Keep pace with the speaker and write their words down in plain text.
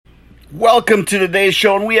Welcome to today's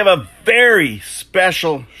show, and we have a very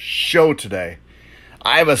special show today.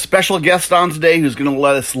 I have a special guest on today who's going to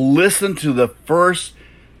let us listen to the first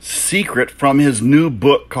secret from his new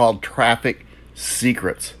book called Traffic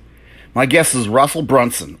Secrets. My guest is Russell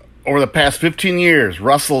Brunson. Over the past 15 years,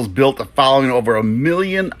 Russell has built a following of over 1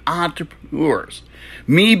 million entrepreneurs,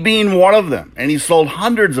 me being one of them, and he's sold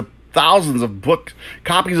hundreds of thousands of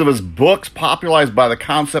copies of his books popularized by the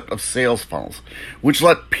concept of sales funnels, which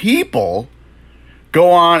let people go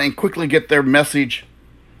on and quickly get their message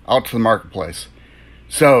out to the marketplace.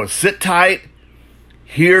 So sit tight.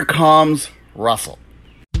 Here comes Russell.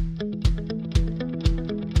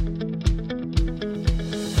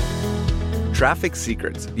 Traffic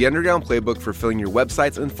Secrets, the underground playbook for filling your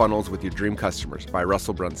websites and funnels with your dream customers by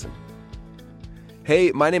Russell Brunson.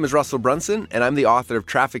 Hey, my name is Russell Brunson, and I'm the author of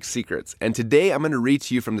Traffic Secrets, and today I'm going to read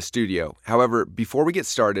to you from the studio. However, before we get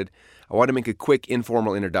started, I want to make a quick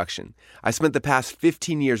informal introduction. I spent the past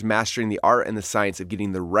 15 years mastering the art and the science of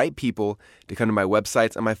getting the right people to come to my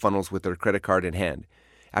websites and my funnels with their credit card in hand.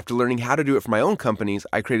 After learning how to do it for my own companies,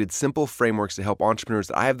 I created simple frameworks to help entrepreneurs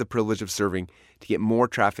that I have the privilege of serving to get more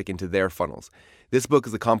traffic into their funnels. This book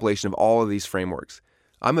is a compilation of all of these frameworks.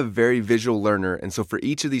 I'm a very visual learner, and so for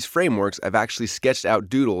each of these frameworks, I've actually sketched out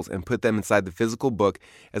doodles and put them inside the physical book,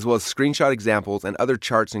 as well as screenshot examples and other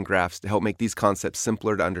charts and graphs to help make these concepts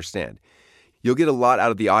simpler to understand. You'll get a lot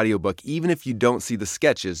out of the audiobook even if you don't see the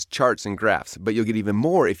sketches, charts, and graphs, but you'll get even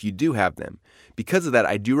more if you do have them. Because of that,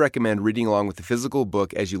 I do recommend reading along with the physical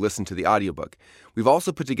book as you listen to the audiobook. We've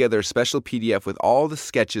also put together a special PDF with all the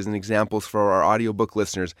sketches and examples for our audiobook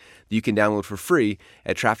listeners that you can download for free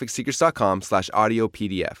at trafficsecrets.com/audio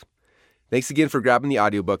PDF. Thanks again for grabbing the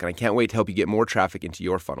audiobook, and I can't wait to help you get more traffic into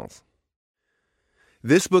your funnels.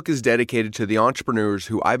 This book is dedicated to the entrepreneurs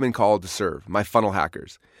who I've been called to serve, my funnel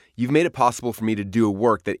hackers. You've made it possible for me to do a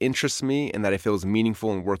work that interests me and that I feel is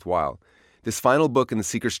meaningful and worthwhile. This final book in the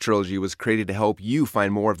Secrets trilogy was created to help you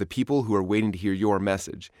find more of the people who are waiting to hear your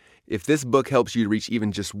message. If this book helps you to reach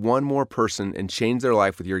even just one more person and change their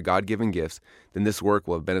life with your God-given gifts, then this work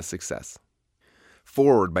will have been a success.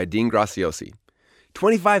 Forward by Dean Graziosi.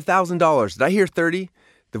 $25,000. Did I hear 30?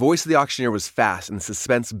 The voice of the auctioneer was fast, and the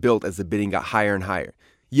suspense built as the bidding got higher and higher.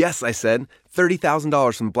 Yes, I said.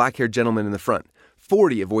 $30,000 from the black-haired gentleman in the front.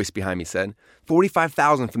 40, a voice behind me said.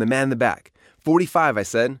 45,000 from the man in the back. 45, I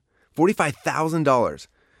said. $45,000.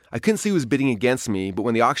 I couldn't see who was bidding against me, but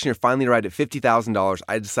when the auctioneer finally arrived at $50,000,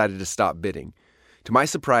 I decided to stop bidding. To my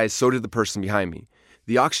surprise, so did the person behind me.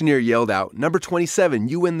 The auctioneer yelled out, "Number 27,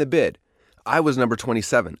 you win the bid." I was number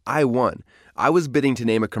 27. I won. I was bidding to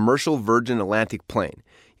name a commercial Virgin Atlantic plane.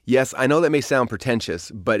 Yes, I know that may sound pretentious,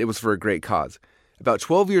 but it was for a great cause. About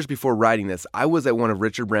 12 years before writing this, I was at one of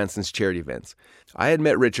Richard Branson's charity events. I had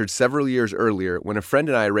met Richard several years earlier when a friend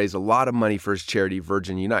and I raised a lot of money for his charity,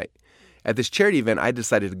 Virgin Unite. At this charity event, I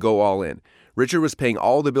decided to go all in. Richard was paying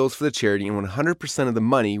all the bills for the charity, and 100% of the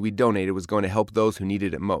money we donated was going to help those who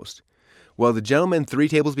needed it most. Well, the gentleman 3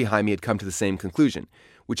 tables behind me had come to the same conclusion,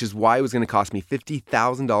 which is why it was going to cost me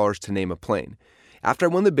 $50,000 to name a plane. After I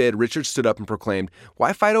won the bid, Richard stood up and proclaimed,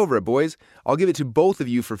 "Why fight over it, boys? I'll give it to both of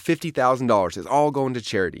you for $50,000. It's all going to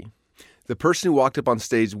charity." The person who walked up on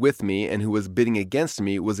stage with me and who was bidding against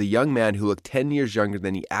me was a young man who looked 10 years younger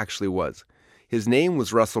than he actually was. His name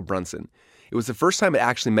was Russell Brunson. It was the first time I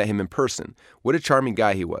actually met him in person. What a charming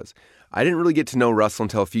guy he was. I didn't really get to know Russell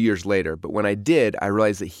until a few years later, but when I did, I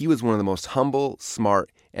realized that he was one of the most humble,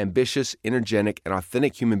 smart, ambitious, energetic, and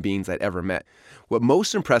authentic human beings I'd ever met. What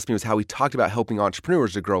most impressed me was how he talked about helping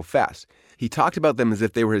entrepreneurs to grow fast. He talked about them as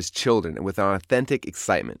if they were his children and with an authentic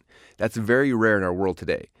excitement. That's very rare in our world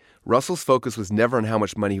today. Russell's focus was never on how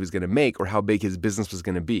much money he was going to make or how big his business was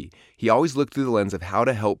going to be. He always looked through the lens of how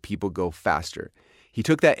to help people go faster. He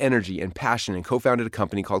took that energy and passion and co-founded a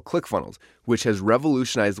company called ClickFunnels, which has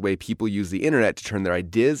revolutionized the way people use the internet to turn their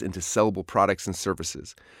ideas into sellable products and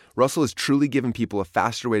services. Russell has truly given people a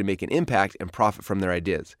faster way to make an impact and profit from their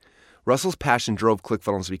ideas. Russell's passion drove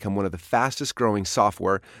ClickFunnels to become one of the fastest growing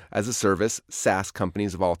software as a service SaaS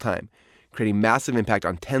companies of all time, creating massive impact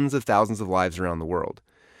on tens of thousands of lives around the world.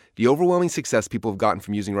 The overwhelming success people have gotten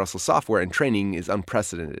from using Russell's software and training is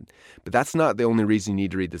unprecedented, but that's not the only reason you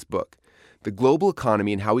need to read this book. The global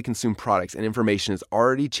economy and how we consume products and information has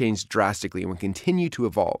already changed drastically and will continue to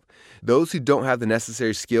evolve. Those who don't have the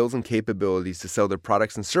necessary skills and capabilities to sell their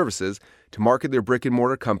products and services, to market their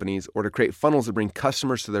brick-and-mortar companies, or to create funnels that bring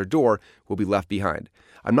customers to their door will be left behind.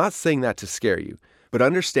 I'm not saying that to scare you, but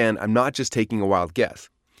understand I'm not just taking a wild guess.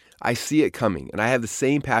 I see it coming, and I have the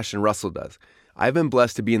same passion Russell does. I've been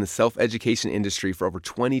blessed to be in the self-education industry for over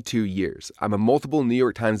 22 years. I'm a multiple New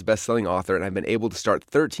York Times bestselling author, and I've been able to start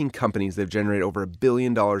 13 companies that have generated over $1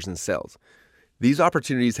 billion in sales. These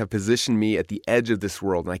opportunities have positioned me at the edge of this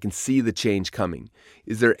world, and I can see the change coming.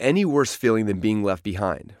 Is there any worse feeling than being left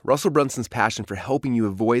behind? Russell Brunson's passion for helping you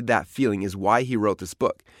avoid that feeling is why he wrote this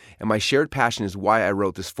book, and my shared passion is why I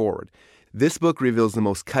wrote this forward. This book reveals the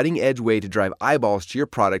most cutting-edge way to drive eyeballs to your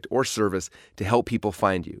product or service to help people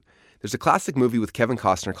find you. There's a classic movie with Kevin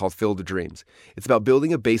Costner called Field of Dreams. It's about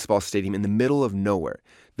building a baseball stadium in the middle of nowhere.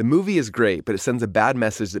 The movie is great, but it sends a bad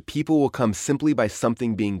message that people will come simply by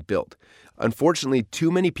something being built. Unfortunately, too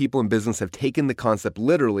many people in business have taken the concept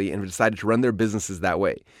literally and have decided to run their businesses that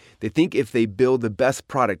way. They think if they build the best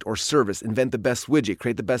product or service, invent the best widget,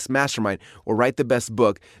 create the best mastermind, or write the best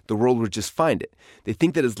book, the world will just find it. They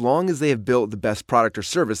think that as long as they have built the best product or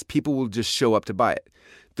service, people will just show up to buy it.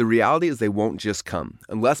 The reality is they won't just come.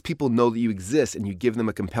 Unless people know that you exist and you give them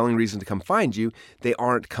a compelling reason to come find you, they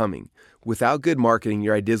aren't coming. Without good marketing,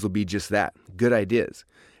 your ideas will be just that, good ideas.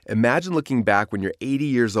 Imagine looking back when you're 80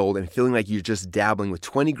 years old and feeling like you're just dabbling with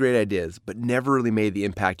 20 great ideas, but never really made the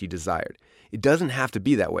impact you desired. It doesn't have to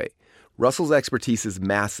be that way. Russell's expertise is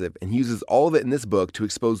massive, and he uses all of it in this book to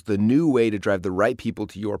expose the new way to drive the right people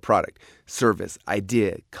to your product, service,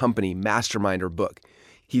 idea, company, mastermind, or book.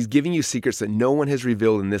 He's giving you secrets that no one has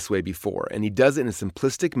revealed in this way before, and he does it in a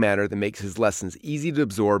simplistic manner that makes his lessons easy to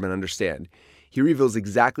absorb and understand. He reveals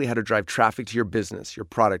exactly how to drive traffic to your business, your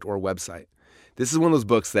product, or website. This is one of those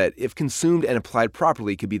books that, if consumed and applied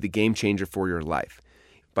properly, could be the game changer for your life.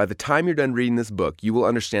 By the time you're done reading this book, you will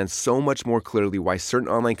understand so much more clearly why certain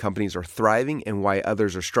online companies are thriving and why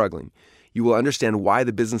others are struggling. You will understand why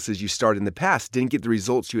the businesses you started in the past didn't get the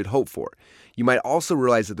results you had hoped for. You might also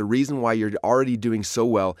realize that the reason why you're already doing so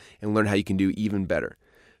well and learn how you can do even better.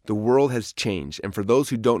 The world has changed, and for those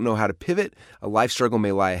who don't know how to pivot, a life struggle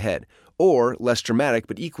may lie ahead. Or, less dramatic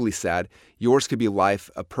but equally sad, yours could be a life,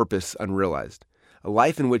 a purpose unrealized. A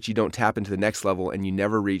life in which you don't tap into the next level and you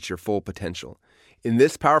never reach your full potential. In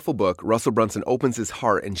this powerful book, Russell Brunson opens his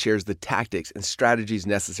heart and shares the tactics and strategies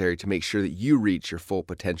necessary to make sure that you reach your full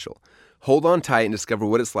potential. Hold on tight and discover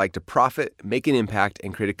what it's like to profit, make an impact,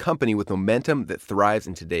 and create a company with momentum that thrives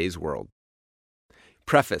in today's world.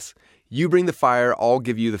 Preface: You bring the fire, I'll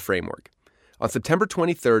give you the framework. On September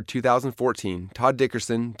 23, 2014, Todd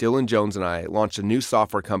Dickerson, Dylan Jones, and I launched a new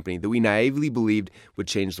software company that we naively believed would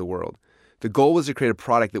change the world. The goal was to create a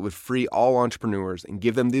product that would free all entrepreneurs and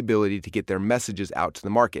give them the ability to get their messages out to the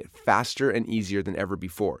market faster and easier than ever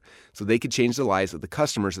before, so they could change the lives of the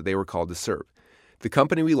customers that they were called to serve. The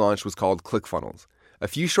company we launched was called ClickFunnels. A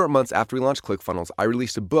few short months after we launched ClickFunnels, I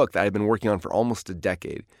released a book that I had been working on for almost a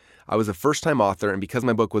decade. I was a first-time author, and because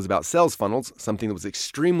my book was about sales funnels, something that was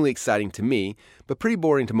extremely exciting to me, but pretty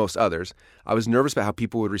boring to most others, I was nervous about how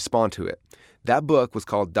people would respond to it. That book was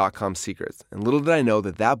called .com Secrets, and little did I know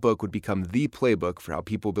that that book would become the playbook for how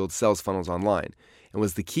people build sales funnels online, and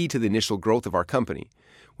was the key to the initial growth of our company.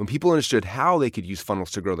 When people understood how they could use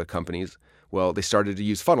funnels to grow their companies, well, they started to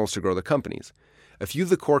use funnels to grow their companies. A few of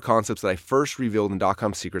the core concepts that I first revealed in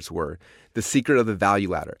 .com Secrets were the secret of the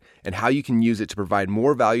value ladder and how you can use it to provide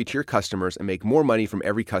more value to your customers and make more money from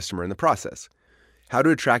every customer in the process. How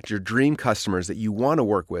to attract your dream customers that you want to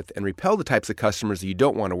work with and repel the types of customers that you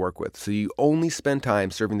don't want to work with so you only spend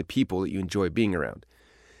time serving the people that you enjoy being around.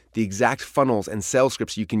 The exact funnels and sales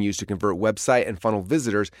scripts you can use to convert website and funnel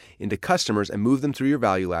visitors into customers and move them through your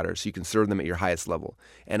value ladder so you can serve them at your highest level,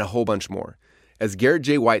 and a whole bunch more. As Garrett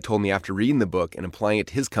J. White told me after reading the book and applying it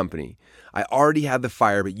to his company, I already had the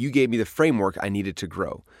fire, but you gave me the framework I needed to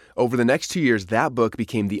grow. Over the next 2 years, that book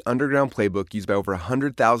became the underground playbook used by over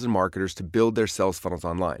 100,000 marketers to build their sales funnels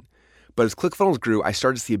online. But as ClickFunnels grew, I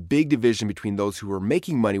started to see a big division between those who were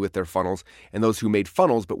making money with their funnels and those who made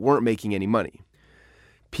funnels but weren't making any money.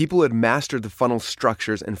 People had mastered the funnel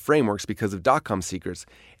structures and frameworks because of .com Secrets,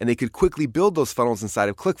 and they could quickly build those funnels inside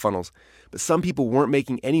of ClickFunnels, but some people weren't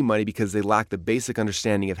making any money because they lacked the basic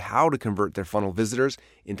understanding of how to convert their funnel visitors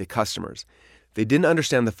into customers. They didn't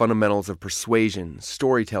understand the fundamentals of persuasion,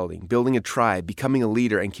 storytelling, building a tribe, becoming a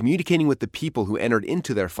leader, and communicating with the people who entered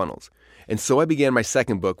into their funnels. And so I began my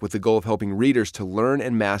second book with the goal of helping readers to learn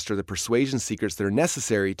and master the persuasion secrets that are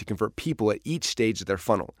necessary to convert people at each stage of their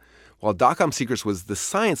funnel. While .com Secrets was the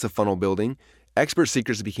science of funnel building, Expert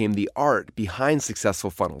Secrets became the art behind successful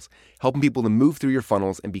funnels, helping people to move through your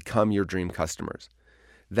funnels and become your dream customers.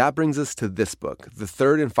 That brings us to this book, the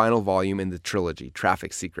third and final volume in the trilogy,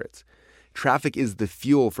 Traffic Secrets. Traffic is the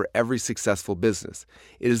fuel for every successful business.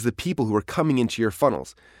 It is the people who are coming into your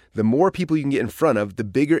funnels. The more people you can get in front of, the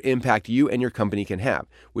bigger impact you and your company can have,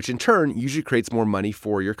 which in turn usually creates more money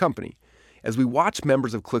for your company. As we watch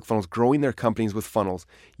members of ClickFunnels growing their companies with funnels,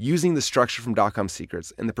 using the structure from .com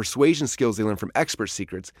Secrets and the persuasion skills they learned from Expert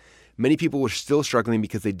Secrets, many people were still struggling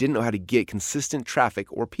because they didn't know how to get consistent traffic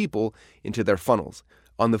or people into their funnels.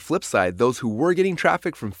 On the flip side, those who were getting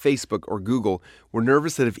traffic from Facebook or Google were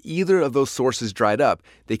nervous that if either of those sources dried up,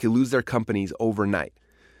 they could lose their companies overnight.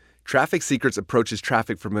 Traffic Secrets approaches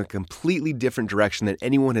traffic from a completely different direction than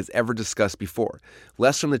anyone has ever discussed before,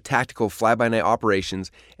 less from the tactical fly-by-night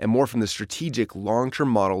operations and more from the strategic long-term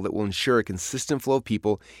model that will ensure a consistent flow of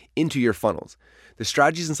people into your funnels. The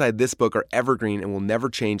strategies inside this book are evergreen and will never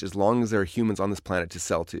change as long as there are humans on this planet to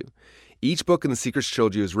sell to. Each book in the Secrets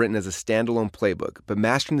Trilogy is written as a standalone playbook, but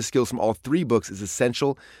mastering the skills from all three books is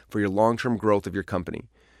essential for your long-term growth of your company.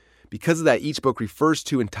 Because of that, each book refers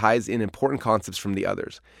to and ties in important concepts from the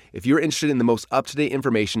others. If you're interested in the most up-to-date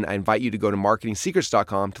information, I invite you to go to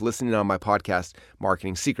marketingsecrets.com to listen in on my podcast,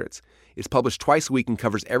 Marketing Secrets. It's published twice a week and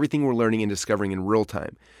covers everything we're learning and discovering in real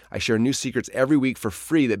time. I share new secrets every week for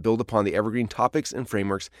free that build upon the evergreen topics and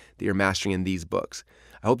frameworks that you're mastering in these books.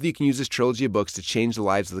 I hope that you can use this trilogy of books to change the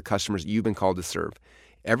lives of the customers you've been called to serve.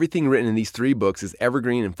 Everything written in these three books is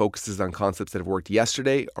evergreen and focuses on concepts that have worked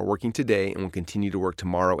yesterday, are working today, and will continue to work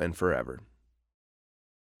tomorrow and forever.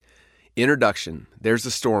 Introduction. There's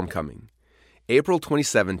a storm coming. April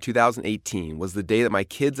 27, 2018 was the day that my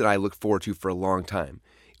kids and I looked forward to for a long time.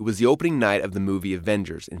 It was the opening night of the movie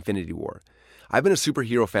Avengers: Infinity War. I've been a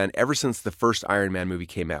superhero fan ever since the first Iron Man movie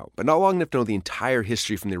came out, but not long enough to know the entire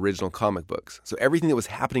history from the original comic books, so everything that was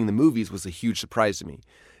happening in the movies was a huge surprise to me.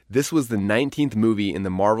 This was the 19th movie in the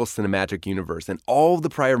Marvel Cinematic Universe, and all of the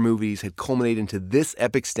prior movies had culminated into this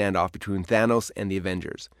epic standoff between Thanos and the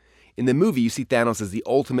Avengers. In the movie, you see Thanos as the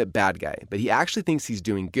ultimate bad guy, but he actually thinks he's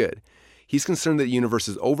doing good. He's concerned that the universe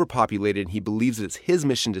is overpopulated, and he believes that it's his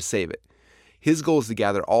mission to save it. His goal is to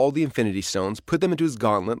gather all the Infinity Stones, put them into his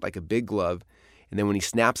gauntlet like a big glove, and then when he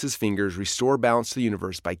snaps his fingers, restore balance to the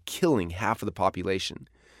universe by killing half of the population.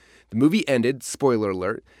 The movie ended, spoiler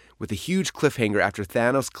alert, with a huge cliffhanger after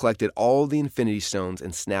Thanos collected all the Infinity Stones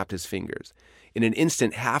and snapped his fingers. In an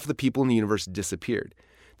instant, half of the people in the universe disappeared.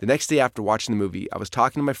 The next day after watching the movie, I was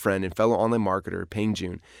talking to my friend and fellow online marketer, Peng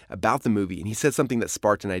Joon, about the movie, and he said something that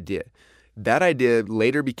sparked an idea. That idea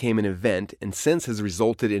later became an event and since has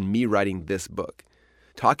resulted in me writing this book.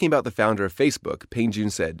 Talking about the founder of Facebook, Peng Joon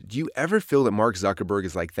said, "Do you ever feel that Mark Zuckerberg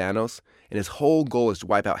is like Thanos, and his whole goal is to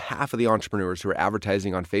wipe out half of the entrepreneurs who are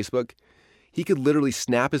advertising on Facebook? He could literally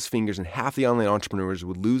snap his fingers and half the online entrepreneurs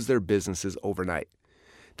would lose their businesses overnight."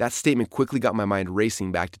 That statement quickly got my mind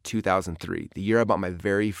racing back to 2003, the year I bought my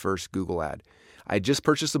very first Google ad. I had just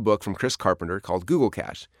purchased a book from Chris Carpenter called Google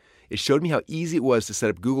Cash. It showed me how easy it was to set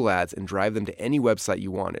up Google ads and drive them to any website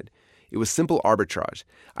you wanted. It was simple arbitrage.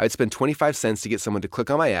 I would spend 25 cents to get someone to click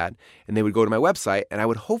on my ad, and they would go to my website, and I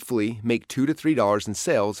would hopefully make $2 to $3 in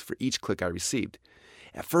sales for each click I received.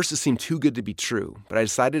 At first, it seemed too good to be true, but I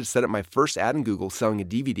decided to set up my first ad in Google selling a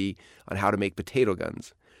DVD on how to make potato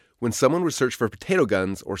guns. When someone would search for potato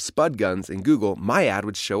guns or spud guns in Google, my ad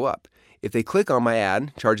would show up. If they click on my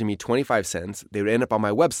ad, charging me 25 cents, they would end up on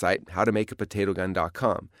my website,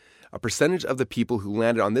 howtomakapotato.gun.com. A percentage of the people who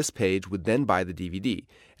landed on this page would then buy the DVD,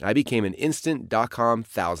 and I became an instant .com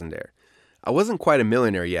thousandaire. I wasn't quite a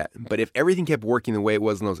millionaire yet, but if everything kept working the way it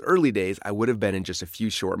was in those early days, I would have been in just a few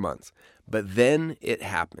short months. But then it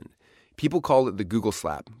happened. People called it the Google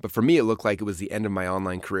slap, but for me it looked like it was the end of my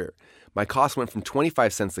online career. My cost went from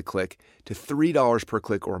 25 cents a click to $3 per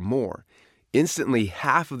click or more. Instantly,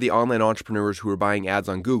 half of the online entrepreneurs who were buying ads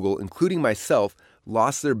on Google, including myself,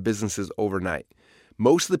 lost their businesses overnight.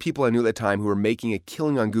 Most of the people I knew at the time who were making a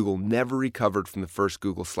killing on Google never recovered from the first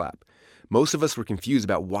Google slap. Most of us were confused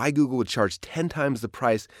about why Google would charge 10 times the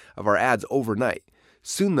price of our ads overnight.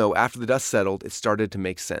 Soon though, after the dust settled, it started to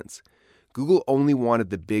make sense. Google only wanted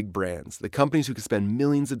the big brands, the companies who could spend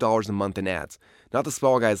millions of dollars a month in ads, not the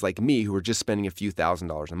small guys like me who were just spending a few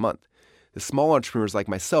 $1,000s a month. The small entrepreneurs like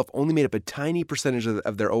myself only made up a tiny percentage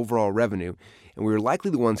of their overall revenue, and we were likely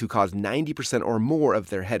the ones who caused 90% or more of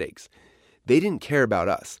their headaches. They didn't care about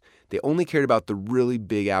us. They only cared about the really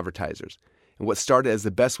big advertisers. And what started as the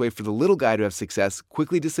best way for the little guy to have success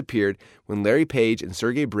quickly disappeared when Larry Page and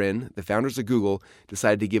Sergey Brin, the founders of Google,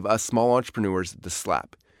 decided to give us small entrepreneurs the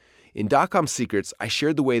slap. In .com Secrets, I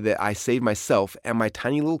shared the way that I saved myself and my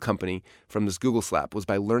tiny little company from this Google slap was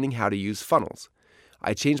by learning how to use funnels.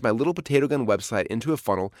 I changed my little potato gun website into a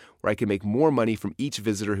funnel where I could make more money from each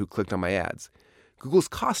visitor who clicked on my ads. Google's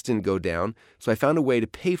costs didn't go down, so I found a way to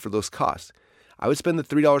pay for those costs. I would spend the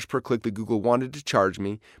 $3 per click that Google wanted to charge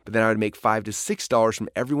me, but then I would make $5 to $6 from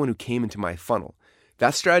everyone who came into my funnel.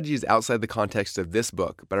 That strategy is outside the context of this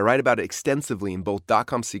book, but I write about it extensively in both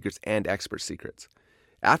 .com Secrets and Expert Secrets.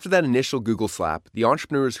 After that initial Google slap, the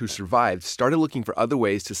entrepreneurs who survived started looking for other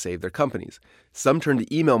ways to save their companies. Some turned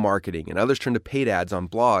to email marketing and others turned to paid ads on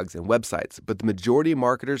blogs and websites, but the majority of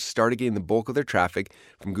marketers started getting the bulk of their traffic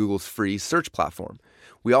from Google's free search platform.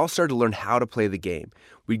 We all started to learn how to play the game.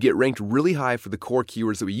 We'd get ranked really high for the core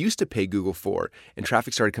keywords that we used to pay Google for, and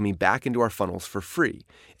traffic started coming back into our funnels for free.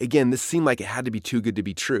 Again, this seemed like it had to be too good to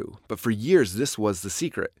be true, but for years this was the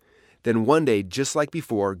secret. Then one day, just like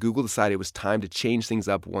before, Google decided it was time to change things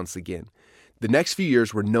up once again. The next few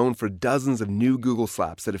years were known for dozens of new Google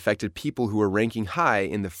slaps that affected people who were ranking high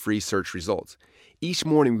in the free search results. Each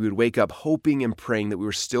morning we would wake up hoping and praying that we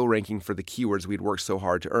were still ranking for the keywords we'd worked so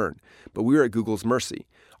hard to earn. But we were at Google's mercy.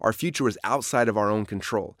 Our future was outside of our own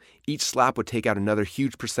control. Each slap would take out another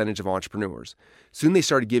huge percentage of entrepreneurs. Soon they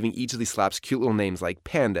started giving each of these slaps cute little names like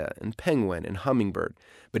Panda and Penguin and Hummingbird.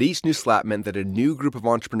 But each new slap meant that a new group of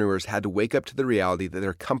entrepreneurs had to wake up to the reality that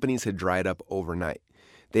their companies had dried up overnight.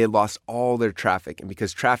 They had lost all their traffic, and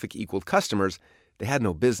because traffic equaled customers, they had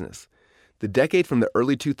no business. The decade from the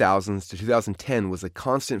early 2000s to 2010 was a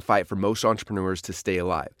constant fight for most entrepreneurs to stay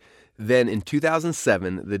alive. Then in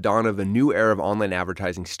 2007, the dawn of a new era of online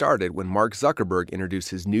advertising started when Mark Zuckerberg introduced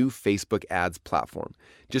his new Facebook ads platform.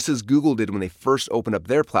 Just as Google did when they first opened up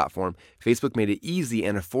their platform, Facebook made it easy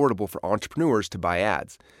and affordable for entrepreneurs to buy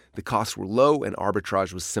ads. The costs were low and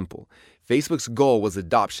arbitrage was simple. Facebook's goal was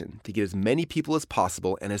adoption, to get as many people as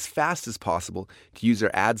possible and as fast as possible to use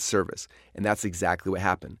their ads service, and that's exactly what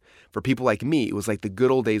happened. For people like me, it was like the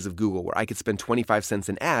good old days of Google where I could spend 25 cents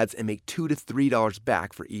in ads and make $2 to $3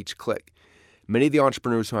 back for each click. Many of the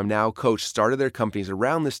entrepreneurs who I'm now coach started their companies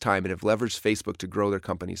around this time and have leveraged Facebook to grow their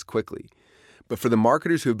companies quickly. But for the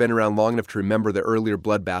marketers who have been around long enough to remember the earlier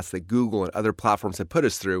bloodbaths that Google and other platforms have put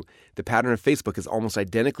us through, the pattern of Facebook is almost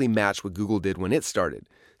identically matched what Google did when it started.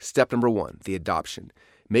 Step number 1, the adoption.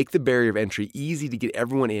 Make the barrier of entry easy to get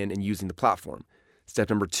everyone in and using the platform. Step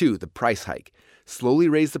number 2, the price hike. Slowly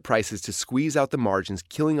raise the prices to squeeze out the margins,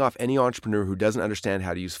 killing off any entrepreneur who doesn't understand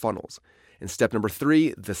how to use funnels. And step number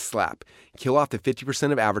 3, the slap. Kill off the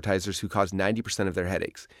 50% of advertisers who cause 90% of their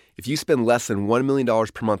headaches. If you spend less than $1 million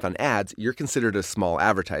per month on ads, you're considered a small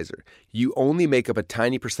advertiser. You only make up a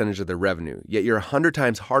tiny percentage of their revenue, yet you're 100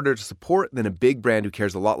 times harder to support than a big brand who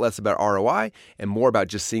cares a lot less about ROI and more about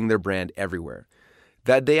just seeing their brand everywhere.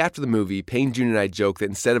 That day after the movie, Payne Jr. and I joked that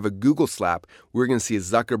instead of a Google slap, we're going to see a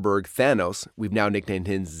Zuckerberg Thanos, we've now nicknamed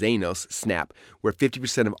him Zanos, snap, where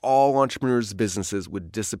 50% of all entrepreneurs' businesses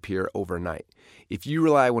would disappear overnight. If you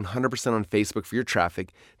rely 100% on Facebook for your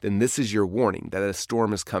traffic, then this is your warning that a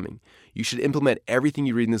storm is coming. You should implement everything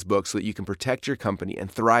you read in this book so that you can protect your company and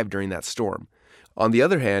thrive during that storm. On the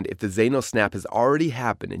other hand, if the Zanos snap has already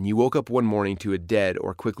happened and you woke up one morning to a dead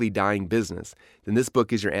or quickly dying business, then this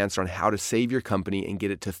book is your answer on how to save your company and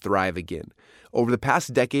get it to thrive again. Over the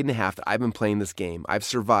past decade and a half that I've been playing this game, I've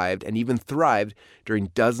survived and even thrived during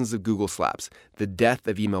dozens of Google slaps, the death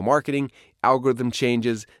of email marketing, algorithm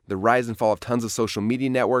changes, the rise and fall of tons of social media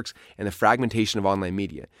networks, and the fragmentation of online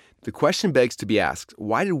media. The question begs to be asked,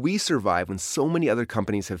 why did we survive when so many other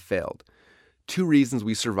companies have failed? 2 reasons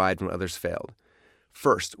we survived when others failed.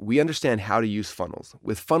 First, we understand how to use funnels.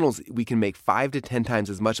 With funnels, we can make 5 to 10 times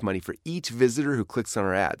as much money for each visitor who clicks on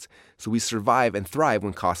our ads, so we survive and thrive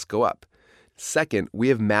when costs go up. Second, we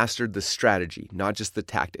have mastered the strategy, not just the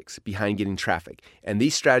tactics, behind getting traffic, and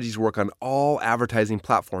these strategies work on all advertising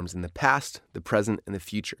platforms in the past, the present, and the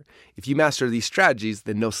future. If you master these strategies,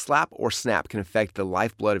 then no slap or snap can affect the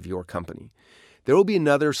lifeblood of your company. There will be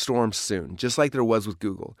another storm soon, just like there was with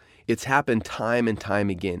Google. It's happened time and time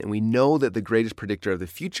again, and we know that the greatest predictor of the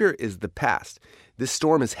future is the past. This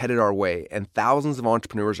storm is headed our way, and thousands of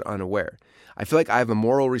entrepreneurs are unaware. I feel like I have a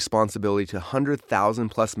moral responsibility to 100,000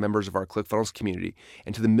 plus members of our ClickFunnels community,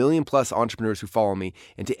 and to the million plus entrepreneurs who follow me,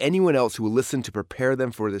 and to anyone else who will listen to prepare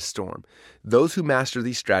them for this storm. Those who master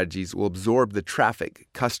these strategies will absorb the traffic,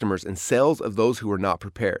 customers, and sales of those who are not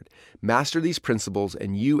prepared. Master these principles,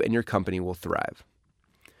 and you and your company will thrive.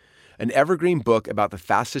 An evergreen book about the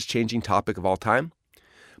fastest changing topic of all time?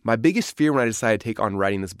 My biggest fear when I decided to take on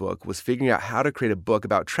writing this book was figuring out how to create a book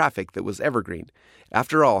about traffic that was evergreen.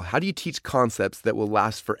 After all, how do you teach concepts that will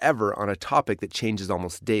last forever on a topic that changes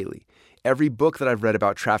almost daily? Every book that I've read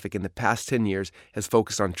about traffic in the past 10 years has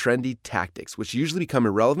focused on trendy tactics, which usually become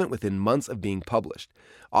irrelevant within months of being published.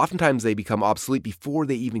 Oftentimes they become obsolete before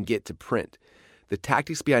they even get to print. The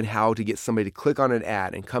tactics behind how to get somebody to click on an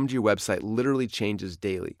ad and come to your website literally changes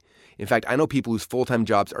daily. In fact, I know people whose full-time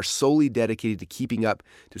jobs are solely dedicated to keeping up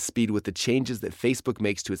to speed with the changes that Facebook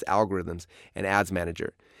makes to its algorithms and ads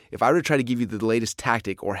manager. If I were to try to give you the latest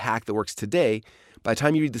tactic or hack that works today, by the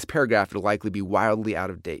time you read this paragraph, it'll likely be wildly out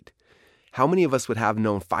of date. How many of us would have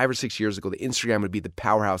known 5 or 6 years ago that Instagram would be the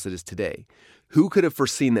powerhouse it is today? Who could have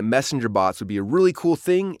foreseen that messenger bots would be a really cool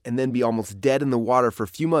thing and then be almost dead in the water for a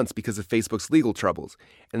few months because of Facebook's legal troubles,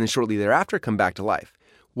 and then shortly thereafter come back to life?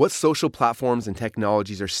 What social platforms and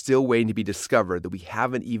technologies are still waiting to be discovered that we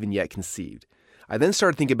haven't even yet conceived? I then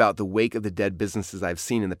started thinking about the wake of the dead businesses I've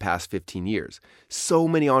seen in the past 15 years. So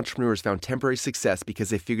many entrepreneurs found temporary success because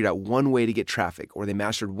they figured out one way to get traffic or they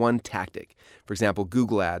mastered one tactic, for example,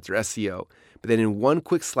 Google Ads or SEO, but then in one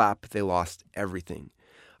quick slap, they lost everything.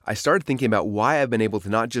 I started thinking about why I've been able to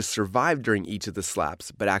not just survive during each of the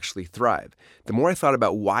slaps, but actually thrive. The more I thought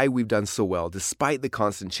about why we've done so well despite the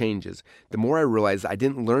constant changes, the more I realized I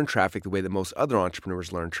didn't learn traffic the way that most other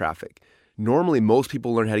entrepreneurs learn traffic. Normally, most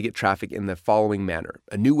people learn how to get traffic in the following manner.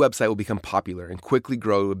 A new website will become popular and quickly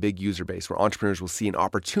grow to a big user base where entrepreneurs will see an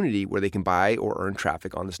opportunity where they can buy or earn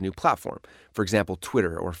traffic on this new platform. For example,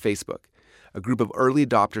 Twitter or Facebook. A group of early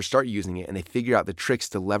adopters start using it and they figure out the tricks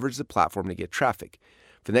to leverage the platform to get traffic.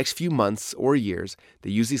 For the next few months or years,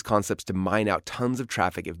 they use these concepts to mine out tons of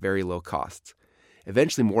traffic at very low costs.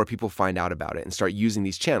 Eventually, more people find out about it and start using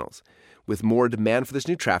these channels. With more demand for this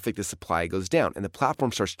new traffic, the supply goes down, and the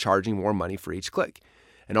platform starts charging more money for each click.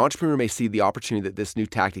 An entrepreneur may see the opportunity that this new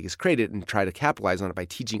tactic has created and try to capitalize on it by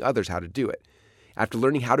teaching others how to do it. After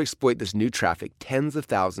learning how to exploit this new traffic, tens of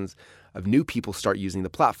thousands of new people start using the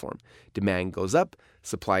platform. Demand goes up,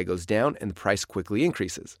 supply goes down, and the price quickly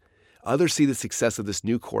increases. Others see the success of this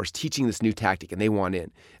new course teaching this new tactic and they want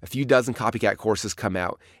in. A few dozen copycat courses come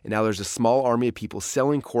out, and now there's a small army of people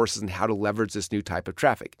selling courses on how to leverage this new type of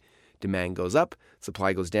traffic. Demand goes up,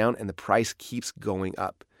 supply goes down, and the price keeps going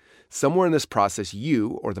up. Somewhere in this process,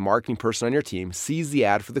 you or the marketing person on your team sees the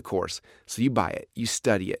ad for the course, so you buy it, you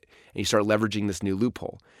study it, and you start leveraging this new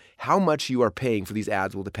loophole. How much you are paying for these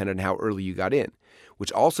ads will depend on how early you got in,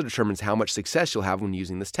 which also determines how much success you'll have when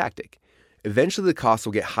using this tactic. Eventually, the costs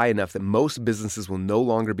will get high enough that most businesses will no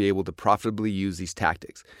longer be able to profitably use these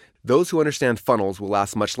tactics. Those who understand funnels will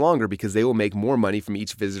last much longer because they will make more money from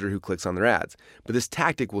each visitor who clicks on their ads, but this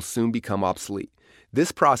tactic will soon become obsolete.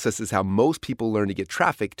 This process is how most people learn to get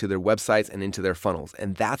traffic to their websites and into their funnels,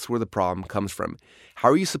 and that's where the problem comes from. How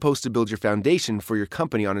are you supposed to build your foundation for your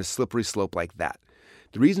company on a slippery slope like that?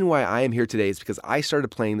 The reason why I am here today is because I started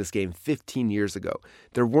playing this game 15 years ago.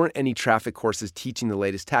 There weren't any traffic courses teaching the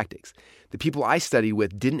latest tactics. The people I studied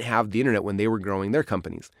with didn't have the internet when they were growing their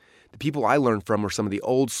companies. The people I learned from were some of the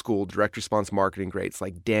old school direct response marketing greats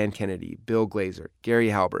like Dan Kennedy, Bill Glazer, Gary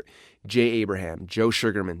Halbert, Jay Abraham, Joe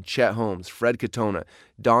Sugarman, Chet Holmes, Fred Katona,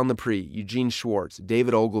 Don Lepre, Eugene Schwartz,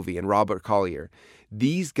 David Ogilvy, and Robert Collier.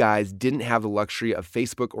 These guys didn't have the luxury of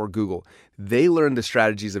Facebook or Google. They learned the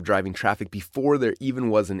strategies of driving traffic before there even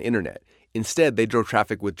was an internet. Instead, they drove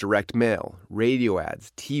traffic with direct mail, radio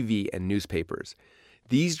ads, TV, and newspapers.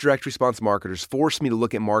 These direct response marketers forced me to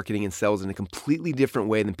look at marketing and sales in a completely different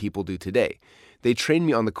way than people do today. They trained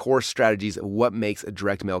me on the core strategies of what makes a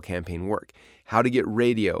direct mail campaign work, how to get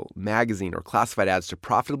radio, magazine, or classified ads to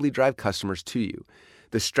profitably drive customers to you.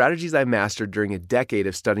 The strategies I mastered during a decade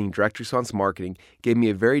of studying direct response marketing gave me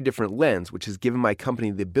a very different lens, which has given my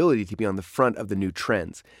company the ability to be on the front of the new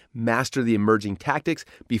trends, master the emerging tactics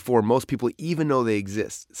before most people even know they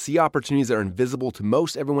exist, see opportunities that are invisible to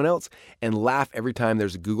most everyone else, and laugh every time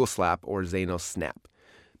there's a Google slap or Zanos snap.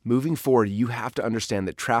 Moving forward, you have to understand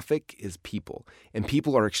that traffic is people, and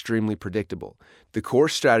people are extremely predictable. The core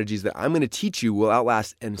strategies that I'm going to teach you will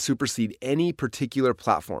outlast and supersede any particular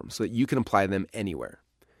platform so that you can apply them anywhere.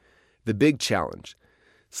 The big challenge.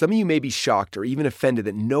 Some of you may be shocked or even offended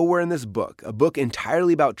that nowhere in this book, a book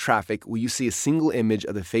entirely about traffic, will you see a single image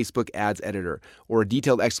of the Facebook Ads editor or a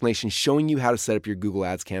detailed explanation showing you how to set up your Google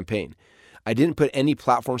Ads campaign. I didn't put any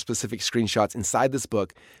platform-specific screenshots inside this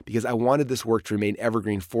book because I wanted this work to remain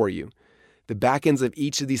evergreen for you. The backends of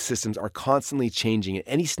each of these systems are constantly changing, and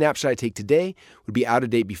any snapshot I take today would be out of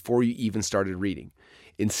date before you even started reading.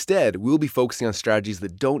 Instead, we'll be focusing on strategies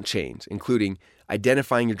that don't change, including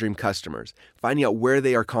identifying your dream customers, finding out where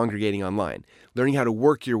they are congregating online, learning how to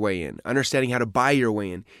work your way in, understanding how to buy your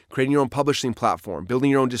way in, creating your own publishing platform, building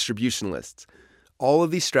your own distribution lists. All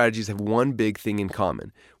of these strategies have one big thing in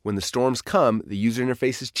common. When the storms come, the user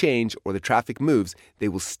interfaces change, or the traffic moves, they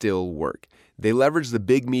will still work. They leverage the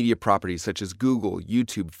big media properties such as Google,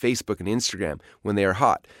 YouTube, Facebook, and Instagram when they are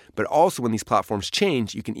hot. But also when these platforms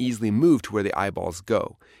change, you can easily move to where the eyeballs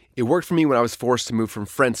go. It worked for me when I was forced to move from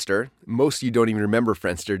Friendster. Most of you don't even remember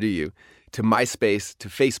Friendster, do you? to MySpace to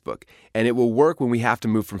Facebook, and it will work when we have to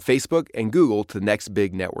move from Facebook and Google to the next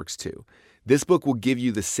big networks too. This book will give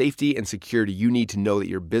you the safety and security you need to know that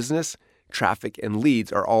your business, traffic, and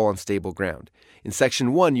leads are all on stable ground. In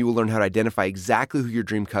Section 1, you will learn how to identify exactly who your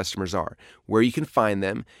dream customers are, where you can find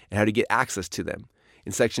them, and how to get access to them.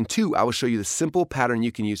 In Section 2, I will show you the simple pattern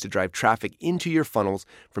you can use to drive traffic into your funnels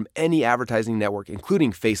from any advertising network,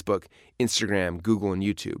 including Facebook, Instagram, Google, and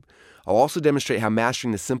YouTube. I'll also demonstrate how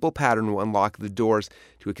mastering the simple pattern will unlock the doors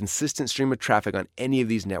to a consistent stream of traffic on any of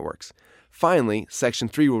these networks. Finally, Section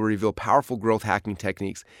 3 will reveal powerful growth hacking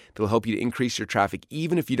techniques that will help you to increase your traffic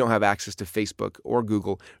even if you don't have access to Facebook or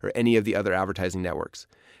Google or any of the other advertising networks.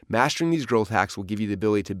 Mastering these growth hacks will give you the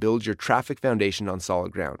ability to build your traffic foundation on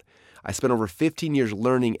solid ground. I spent over 15 years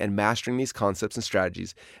learning and mastering these concepts and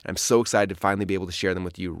strategies, and I'm so excited to finally be able to share them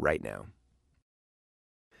with you right now.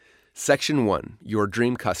 Section 1, Your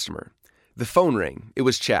Dream Customer. The phone rang. It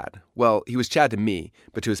was Chad. Well, he was Chad to me,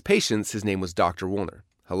 but to his patients, his name was Dr. Woolner.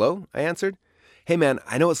 Hello? I answered. Hey man,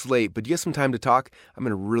 I know it's late, but do you have some time to talk? I'm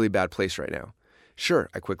in a really bad place right now. Sure,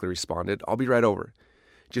 I quickly responded. I'll be right over.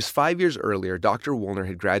 Just 5 years earlier, Dr. Woolner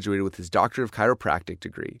had graduated with his Doctor of Chiropractic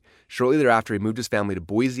degree. Shortly thereafter, he moved his family to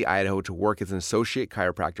Boise, Idaho to work as an associate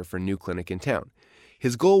chiropractor for a new clinic in town.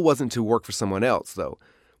 His goal wasn't to work for someone else, though.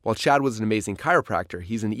 While Chad was an amazing chiropractor,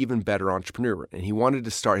 he's an even better entrepreneur, and he wanted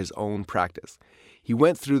to start his own practice. He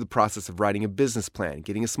went through the process of writing a business plan,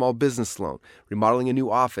 getting a small business loan, remodeling a new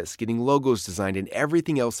office, getting logos designed, and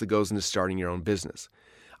everything else that goes into starting your own business.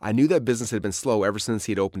 I knew that business had been slow ever since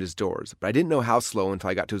he had opened his doors, but I didn't know how slow until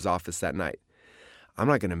I got to his office that night. I'm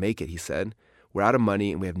not going to make it, he said. We're out of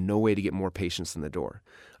money and we have no way to get more patients in the door.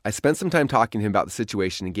 I spent some time talking to him about the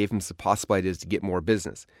situation and gave him some possible ideas to get more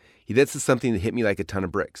business. He then said something that hit me like a ton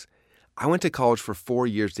of bricks. I went to college for 4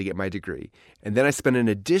 years to get my degree, and then I spent an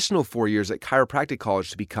additional 4 years at chiropractic college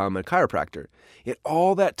to become a chiropractor. In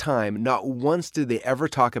all that time, not once did they ever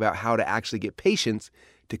talk about how to actually get patients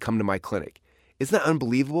to come to my clinic. Isn't that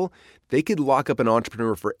unbelievable? They could lock up an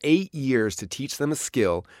entrepreneur for 8 years to teach them a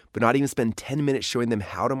skill, but not even spend 10 minutes showing them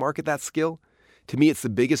how to market that skill? To me, it's the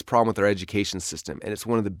biggest problem with our education system, and it's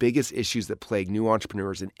one of the biggest issues that plague new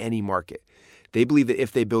entrepreneurs in any market. They believe that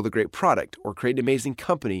if they build a great product or create an amazing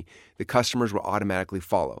company, the customers will automatically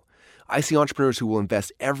follow. I see entrepreneurs who will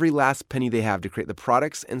invest every last penny they have to create the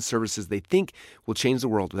products and services they think will change the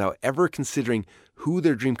world without ever considering who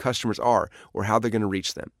their dream customers are or how they're going to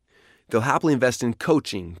reach them. They'll happily invest in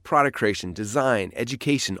coaching, product creation, design,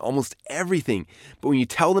 education, almost everything. But when you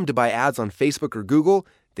tell them to buy ads on Facebook or Google,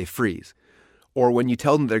 they freeze. Or when you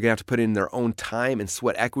tell them they're going to have to put in their own time and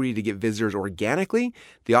sweat equity to get visitors organically,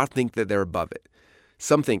 they often think that they're above it.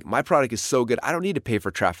 Some think, my product is so good, I don't need to pay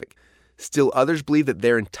for traffic. Still, others believe that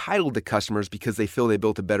they're entitled to customers because they feel they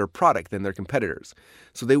built a better product than their competitors.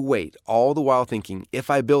 So they wait, all the while thinking, if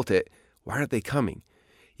I built it, why aren't they coming?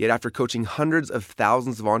 Yet after coaching hundreds of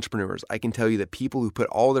thousands of entrepreneurs, I can tell you that people who put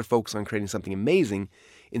all their focus on creating something amazing,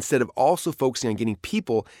 instead of also focusing on getting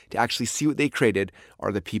people to actually see what they created,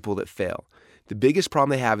 are the people that fail. The biggest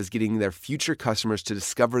problem they have is getting their future customers to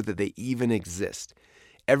discover that they even exist.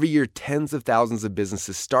 Every year, tens of thousands of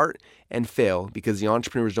businesses start and fail because the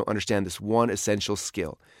entrepreneurs don't understand this one essential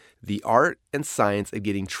skill, the art and science of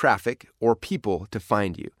getting traffic or people to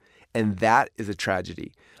find you. And that is a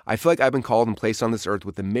tragedy. I feel like I've been called and placed on this earth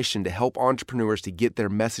with a mission to help entrepreneurs to get their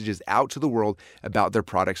messages out to the world about their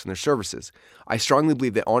products and their services. I strongly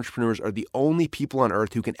believe that entrepreneurs are the only people on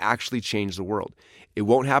earth who can actually change the world. It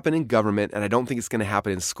won't happen in government, and I don't think it's going to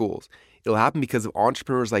happen in schools. It'll happen because of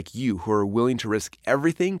entrepreneurs like you who are willing to risk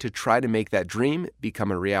everything to try to make that dream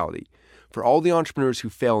become a reality. For all the entrepreneurs who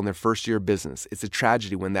fail in their first year of business, it's a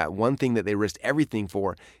tragedy when that one thing that they risked everything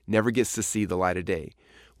for never gets to see the light of day.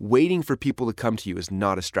 Waiting for people to come to you is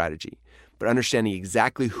not a strategy, but understanding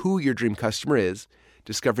exactly who your dream customer is,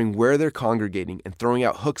 discovering where they're congregating, and throwing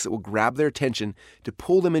out hooks that will grab their attention to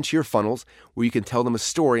pull them into your funnels where you can tell them a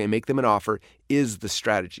story and make them an offer is the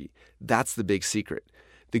strategy. That's the big secret.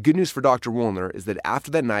 The good news for Dr. Woolner is that after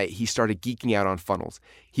that night, he started geeking out on funnels.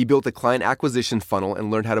 He built a client acquisition funnel and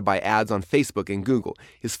learned how to buy ads on Facebook and Google.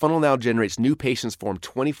 His funnel now generates new patients for him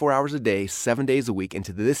 24 hours a day, 7 days a week, and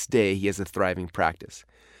to this day, he has a thriving practice.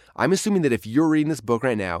 I'm assuming that if you're reading this book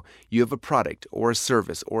right now, you have a product or a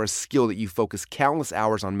service or a skill that you focus countless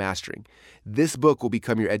hours on mastering. This book will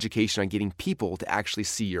become your education on getting people to actually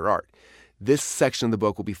see your art. This section of the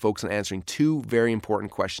book will be focused on answering two very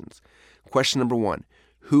important questions. Question number 1,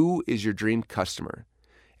 who is your dream customer?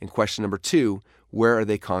 And question number 2, where are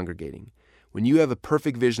they congregating? When you have a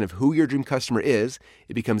perfect vision of who your dream customer is,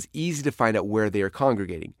 it becomes easy to find out where they are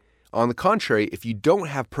congregating. On the contrary, if you don't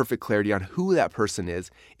have perfect clarity on who that person is,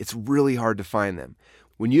 it's really hard to find them.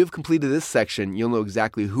 When you have completed this section, you'll know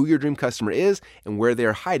exactly who your dream customer is and where they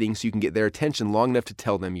are hiding so you can get their attention long enough to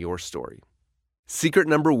tell them your story. Secret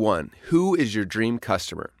number 1, who is your dream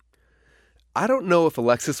customer? I don't know if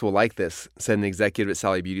Alexis will like this, said an executive at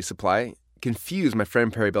Sally Beauty Supply. Confused, my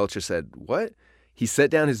friend Perry Belcher said, "What?" He set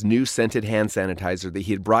down his new scented hand sanitizer that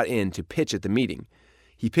he had brought in to pitch at the meeting.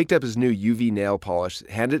 He picked up his new UV nail polish,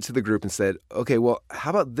 handed it to the group and said, "Okay, well, how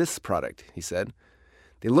about this product?" he said.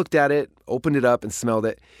 They looked at it, opened it up, and smelled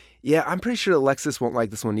it. "Yeah, I'm pretty sure Alexis won't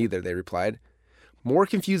like this one either," they replied. More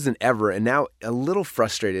confused than ever and now a little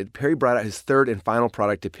frustrated, Perry brought out his third and final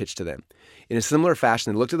product to pitch to them. In a similar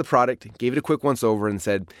fashion, they looked at the product, gave it a quick once-over, and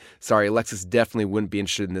said, "Sorry, Alexis definitely wouldn't be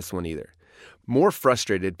interested in this one either." More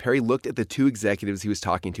frustrated, Perry looked at the 2 executives he was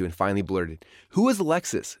talking to and finally blurted, "Who is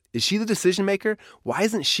Alexis? Is she the decision maker? Why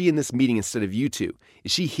isn't she in this meeting instead of you two?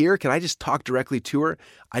 Is she here? Can I just talk directly to her?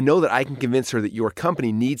 I know that I can convince her that your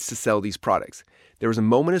company needs to sell these products." There was a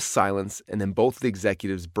moment of silence, and then both of the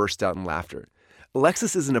executives burst out in laughter.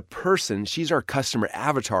 "Alexis isn't a person, she's our customer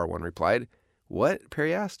avatar," one replied. "What?"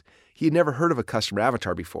 Perry asked. He had never heard of a customer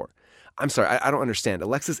avatar before. "I'm sorry, I don't understand.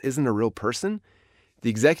 Alexis isn't a real person?" The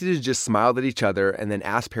executives just smiled at each other and then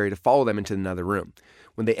asked Perry to follow them into another room.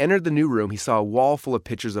 When they entered the new room, he saw a wall full of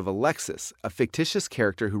pictures of Alexis, a fictitious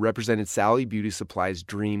character who represented Sally Beauty Supply's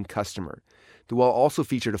dream customer. The wall also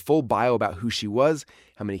featured a full bio about who she was,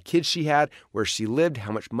 how many kids she had, where she lived,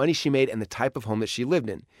 how much money she made, and the type of home that she lived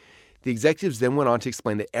in. The executives then went on to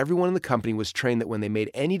explain that everyone in the company was trained that when they made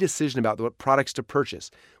any decision about what products to purchase,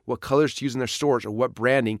 what colors to use in their stores, or what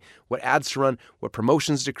branding, what ads to run, what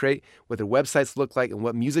promotions to create, what their websites look like, and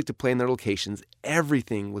what music to play in their locations,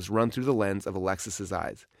 everything was run through the lens of Alexis's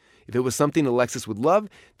eyes. If it was something Alexis would love,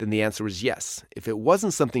 then the answer was yes. If it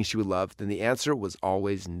wasn't something she would love, then the answer was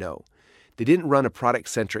always no. They didn't run a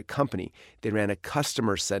product-centric company. They ran a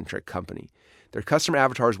customer-centric company. Their customer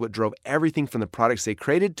avatar is what drove everything from the products they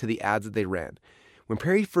created to the ads that they ran. When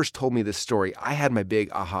Perry first told me this story, I had my big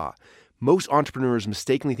aha. Most entrepreneurs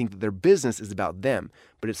mistakenly think that their business is about them,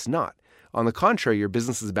 but it's not. On the contrary, your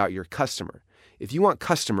business is about your customer. If you want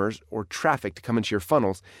customers or traffic to come into your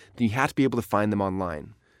funnels, then you have to be able to find them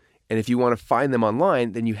online. And if you want to find them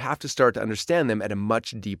online, then you have to start to understand them at a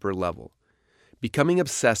much deeper level. Becoming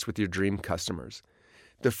obsessed with your dream customers.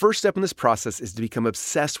 The first step in this process is to become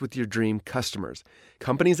obsessed with your dream customers.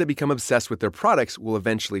 Companies that become obsessed with their products will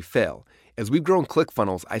eventually fail. As we've grown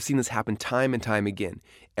ClickFunnels, I've seen this happen time and time again.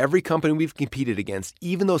 Every company we've competed against,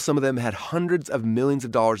 even though some of them had hundreds of millions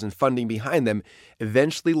of dollars in funding behind them,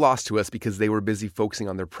 eventually lost to us because they were busy focusing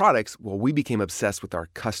on their products while we became obsessed with our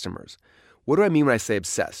customers. What do I mean when I say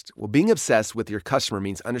obsessed? Well, being obsessed with your customer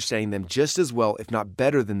means understanding them just as well, if not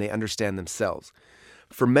better, than they understand themselves.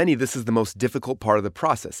 For many, this is the most difficult part of the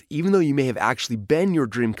process, even though you may have actually been your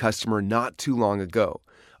dream customer not too long ago.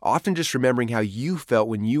 Often just remembering how you felt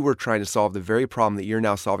when you were trying to solve the very problem that you're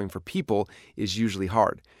now solving for people is usually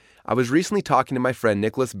hard. I was recently talking to my friend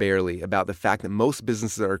Nicholas Bayerly about the fact that most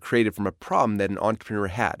businesses are created from a problem that an entrepreneur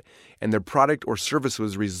had, and their product or service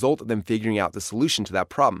was a result of them figuring out the solution to that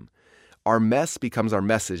problem. Our mess becomes our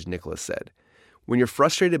message, Nicholas said. When you're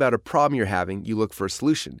frustrated about a problem you're having, you look for a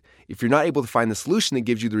solution. If you're not able to find the solution that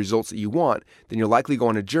gives you the results that you want, then you'll likely go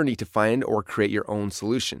on a journey to find or create your own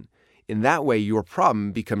solution. In that way, your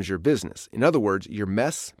problem becomes your business. In other words, your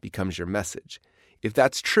mess becomes your message. If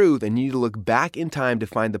that's true, then you need to look back in time to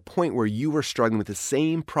find the point where you were struggling with the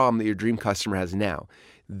same problem that your dream customer has now.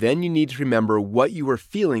 Then you need to remember what you were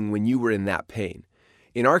feeling when you were in that pain.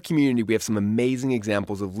 In our community, we have some amazing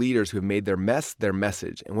examples of leaders who have made their mess their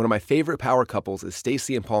message, and one of my favorite power couples is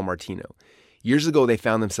Stacy and Paul Martino. Years ago, they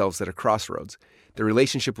found themselves at a crossroads. Their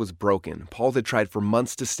relationship was broken. Paul had tried for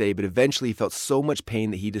months to stay, but eventually he felt so much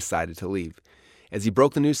pain that he decided to leave. As he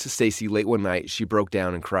broke the news to Stacy late one night, she broke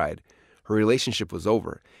down and cried. Her relationship was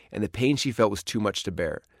over, and the pain she felt was too much to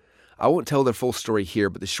bear. I won't tell their full story here,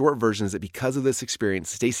 but the short version is that because of this experience,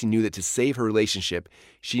 Stacy knew that to save her relationship,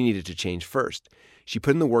 she needed to change first. She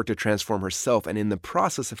put in the work to transform herself, and in the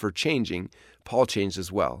process of her changing, Paul changed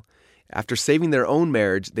as well. After saving their own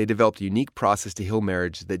marriage, they developed a unique process to heal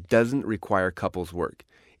marriage that doesn't require couples work.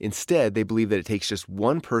 Instead, they believe that it takes just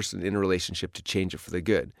one person in a relationship to change it for the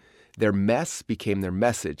good. Their mess became their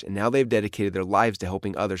message, and now they've dedicated their lives to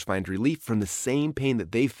helping others find relief from the same pain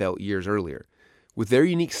that they felt years earlier. With their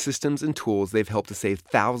unique systems and tools, they've helped to save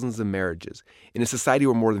thousands of marriages. In a society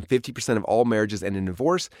where more than 50% of all marriages end in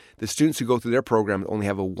divorce, the students who go through their program only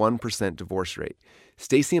have a 1% divorce rate.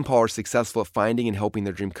 Stacy and Paul are successful at finding and helping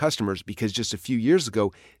their dream customers because just a few years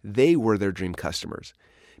ago, they were their dream customers.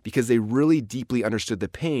 Because they really deeply understood the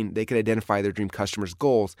pain, they could identify their dream customers'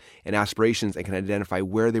 goals and aspirations and can identify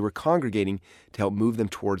where they were congregating to help move them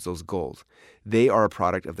towards those goals. They are a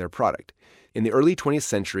product of their product. In the early 20th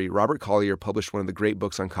century, Robert Collier published one of the great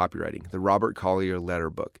books on copywriting, the Robert Collier Letter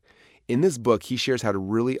Book. In this book, he shares how to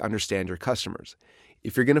really understand your customers.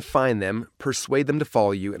 If you're going to find them, persuade them to follow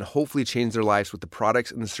you, and hopefully change their lives with the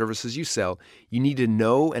products and the services you sell, you need to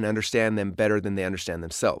know and understand them better than they understand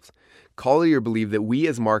themselves. Collier believed that we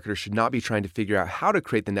as marketers should not be trying to figure out how to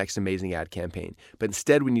create the next amazing ad campaign, but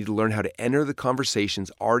instead we need to learn how to enter the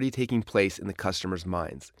conversations already taking place in the customers'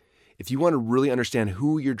 minds. If you want to really understand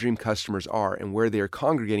who your dream customers are and where they are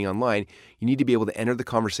congregating online, you need to be able to enter the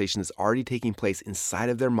conversation that's already taking place inside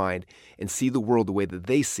of their mind and see the world the way that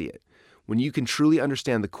they see it. When you can truly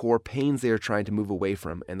understand the core pains they are trying to move away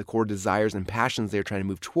from and the core desires and passions they are trying to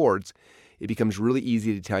move towards, it becomes really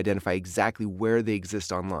easy to identify exactly where they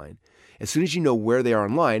exist online. As soon as you know where they are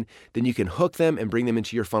online, then you can hook them and bring them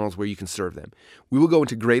into your funnels where you can serve them. We will go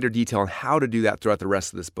into greater detail on how to do that throughout the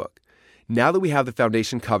rest of this book. Now that we have the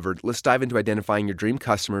foundation covered, let's dive into identifying your dream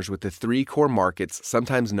customers with the 3 core markets,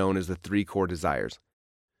 sometimes known as the 3 core desires.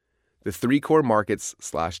 The 3 core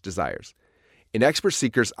markets/desires. In Expert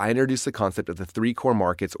Secrets, I introduced the concept of the 3 core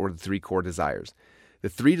markets or the 3 core desires. The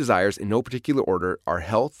 3 desires, in no particular order, are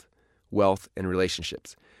health, wealth, and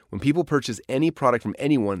relationships. When people purchase any product from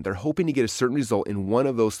anyone, they're hoping to get a certain result in one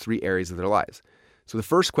of those 3 areas of their lives. So the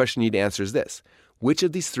first question you need to answer is this: which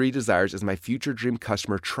of these 3 desires is my future dream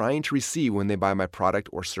customer trying to receive when they buy my product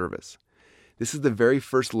or service? This is the very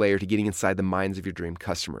first layer to getting inside the minds of your dream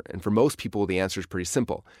customer, and for most people, the answer is pretty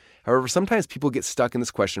simple. However, sometimes people get stuck in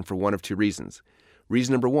this question for one of 2 reasons.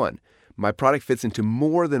 Reason number 1, my product fits into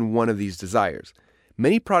more than one of these desires.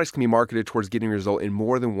 Many products can be marketed towards getting a result in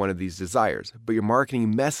more than one of these desires, but your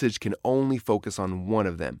marketing message can only focus on one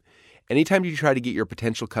of them. Anytime you try to get your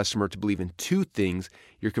potential customer to believe in 2 things,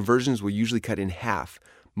 your conversions will usually cut in half,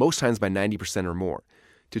 most times by 90% or more.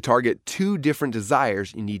 To target 2 different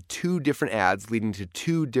desires, you need 2 different ads leading to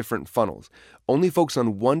 2 different funnels. Only focus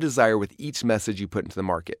on one desire with each message you put into the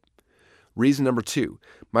market. Reason number 2,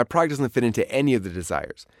 my product doesn't fit into any of the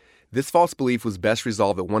desires. This false belief was best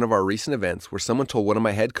resolved at one of our recent events where someone told one of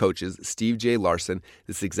my head coaches, Steve J. Larson,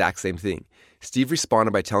 this exact same thing. Steve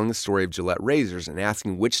responded by telling the story of Gillette razors and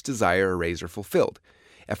asking which desire a razor fulfilled.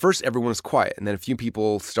 At first, everyone was quiet, and then a few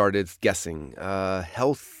people started guessing.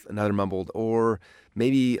 Health, another mumbled, or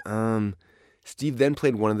maybe, Steve then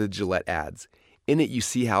played one of the Gillette ads. In it, you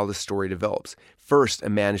see how the story develops. First, a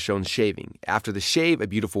man is shown shaving. After the shave, a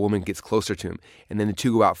beautiful woman gets closer to him, and then the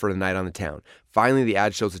 2 go out for the night on the town. Finally, the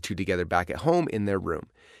ad shows the 2 together back at home in their room.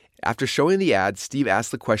 After showing the ad, Steve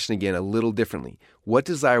asked the question again a little differently. What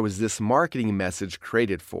desire was this marketing message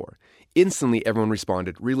created for? Instantly, everyone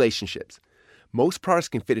responded, relationships. Most products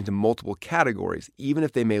can fit into multiple categories, even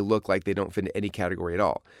if they may look like they don't fit into any category at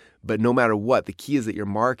all. But no matter what, the key is that your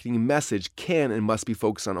marketing message can and must be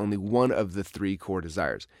focused on only one of the 3 core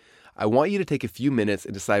desires. I want you to take a few minutes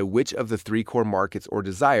and decide which of the 3 core markets or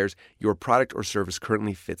desires your product or service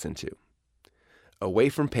currently fits into. Away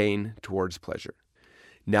from pain towards pleasure.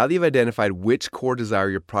 Now that you've identified which core desire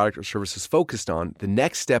your product or service is focused on, the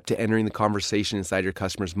next step to entering the conversation inside your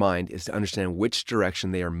customer's mind is to understand which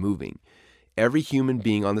direction they are moving. Every human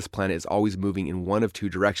being on this planet is always moving in one of 2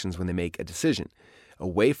 directions when they make a decision: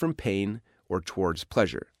 away from pain or towards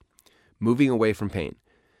pleasure. Moving away from pain.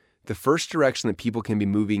 The first direction that people can be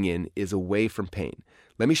moving in is away from pain.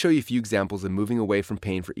 Let me show you a few examples of moving away from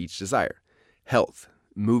pain for each desire. Health,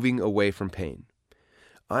 moving away from pain.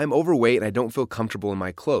 I'm overweight and I don't feel comfortable in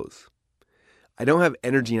my clothes. I don't have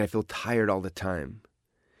energy and I feel tired all the time.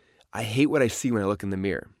 I hate what I see when I look in the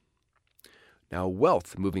mirror. Now,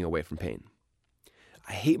 wealth, moving away from pain.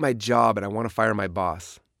 I hate my job and I want to fire my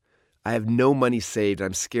boss. I have no money saved and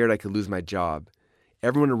I'm scared I could lose my job.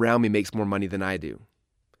 Everyone around me makes more money than I do.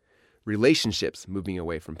 Relationships, moving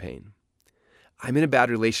away from pain. I'm in a bad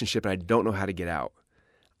relationship and I don't know how to get out.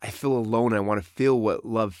 I feel alone and I want to feel what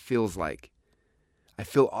love feels like. I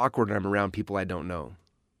feel awkward when I'm around people I don't know.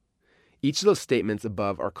 Each of those statements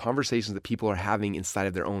above are conversations that people are having inside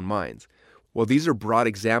of their own minds. While these are broad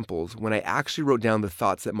examples, when I actually wrote down the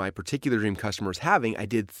thoughts that my particular dream customer was having, I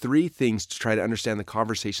did 3 things to try to understand the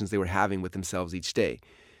conversations they were having with themselves each day.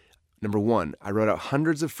 Number 1, I wrote out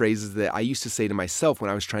hundreds of phrases that I used to say to myself when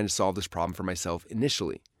I was trying to solve this problem for myself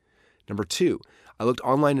initially. Number 2, I looked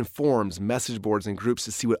online in forums, message boards, and groups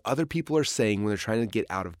to see what other people are saying when they're trying to get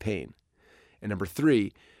out of pain. And number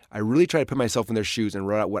 3, I really tried to put myself in their shoes and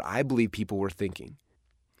wrote out what I believe people were thinking.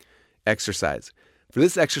 Exercise. For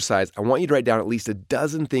this exercise, I want you to write down at least a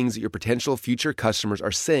dozen things that your potential future customers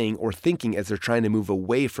are saying or thinking as they're trying to move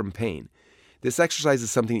away from pain. This exercise is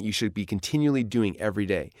something that you should be continually doing every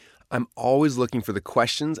day. I'm always looking for the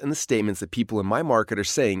questions and the statements that people in my market are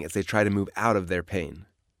saying as they try to move out of their pain.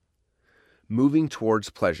 Moving towards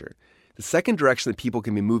pleasure. The second direction that people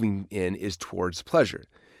can be moving in is towards pleasure.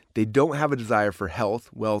 They don't have a desire for health,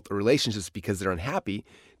 wealth, or relationships because they're unhappy.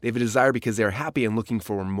 They have a desire because they are happy and looking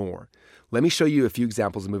for more. Let me show you a few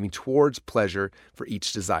examples of moving towards pleasure for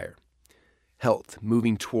each desire. Health,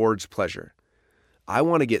 moving towards pleasure. I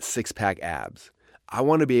want to get six-pack abs. I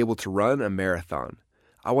want to be able to run a marathon.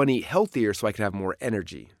 I want to eat healthier so I can have more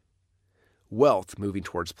energy. Wealth, moving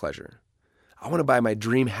towards pleasure. I want to buy my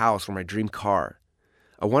dream house or my dream car.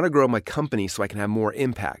 I want to grow my company so I can have more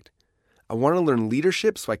impact. I want to learn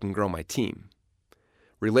leadership so I can grow my team.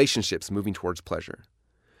 Relationships, moving towards pleasure.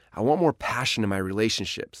 I want more passion in my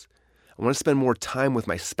relationships. I want to spend more time with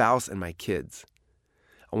my spouse and my kids.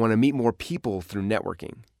 I want to meet more people through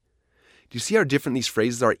networking. Do you see how different these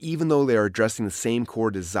phrases are even though they are addressing the same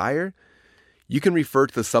core desire? You can refer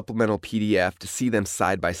to the supplemental PDF to see them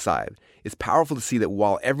side by side. It's powerful to see that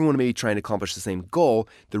while everyone may be trying to accomplish the same goal,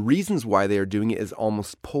 the reasons why they are doing it is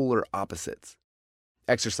almost polar opposites.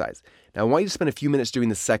 Exercise. Now I want you to spend a few minutes doing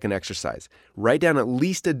the second exercise. Write down at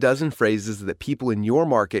least a dozen phrases that people in your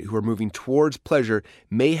market who are moving towards pleasure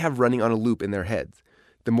may have running on a loop in their heads.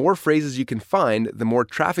 The more phrases you can find, the more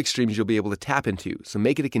traffic streams you'll be able to tap into. So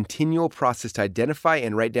make it a continual process to identify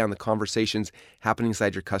and write down the conversations happening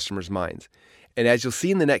inside your customers' minds. And as you'll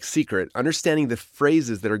see in the next secret, understanding the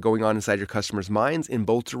phrases that are going on inside your customers' minds in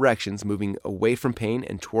both directions, moving away from pain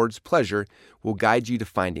and towards pleasure, will guide you to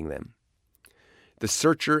finding them. The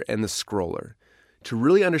searcher and the scroller. To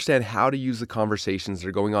really understand how to use the conversations that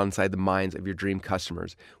are going on inside the minds of your dream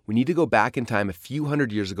customers, we need to go back in time a few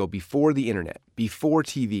hundred years ago before the internet, before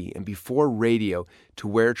TV, and before radio to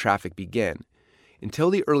where traffic began.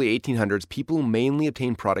 Until the early 1800s, people mainly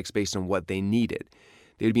obtained products based on what they needed.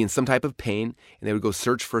 They would be in some type of pain, and they would go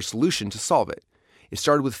search for a solution to solve it. It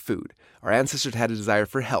started with food. Our ancestors had a desire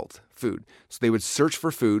for health, food, so they would search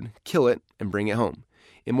for food, kill it, and bring it home.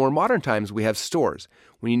 In more modern times, we have stores.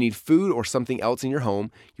 When you need food or something else in your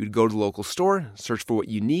home, you would go to the local store, search for what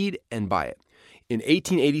you need, and buy it. In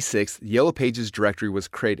 1886, the Yellow Pages directory was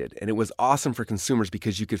created, and it was awesome for consumers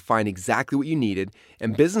because you could find exactly what you needed,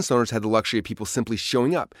 and business owners had the luxury of people simply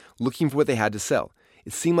showing up, looking for what they had to sell.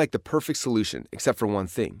 It seemed like the perfect solution, except for one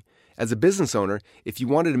thing. As a business owner, if you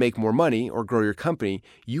wanted to make more money or grow your company,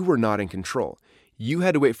 you were not in control. You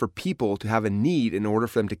had to wait for people to have a need in order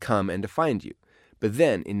for them to come and to find you. But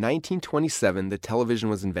then, in 1927, the television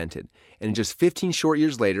was invented, and just 15 short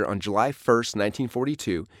years later, on July 1st,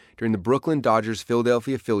 1942, during the Brooklyn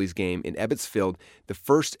Dodgers-Philadelphia Phillies game in Ebbets Field, the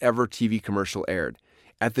first ever TV commercial aired.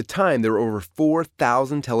 At the time, there were over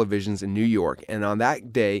 4,000 televisions in New York, and on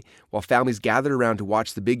that day, while families gathered around to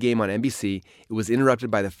watch the big game on NBC, it was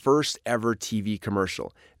interrupted by the first ever TV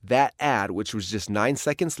commercial. That ad, which was just 9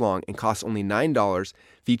 seconds long and cost only $9,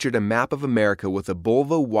 featured a map of America with a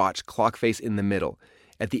Bulova watch clock face in the middle.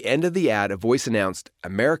 At the end of the ad, a voice announced,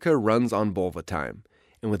 "America runs on Bulova time."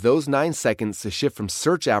 And with those 9 seconds, the shift from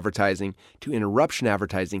search advertising to interruption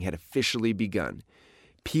advertising had officially begun.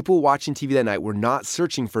 People watching TV that night were not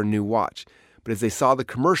searching for a new watch, but as they saw the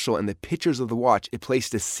commercial and the pictures of the watch, it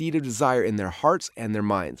placed a seed of desire in their hearts and their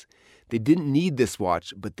minds. They didn't need this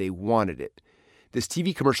watch, but they wanted it. This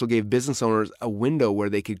TV commercial gave business owners a window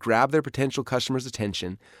where they could grab their potential customers'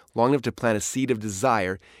 attention long enough to plant a seed of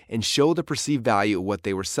desire and show the perceived value of what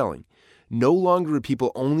they were selling. No longer would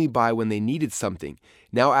people only buy when they needed something.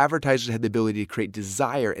 Now advertisers had the ability to create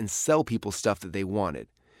desire and sell people stuff that they wanted.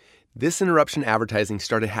 This interruption advertising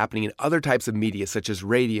started happening in other types of media such as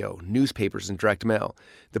radio, newspapers, and direct mail.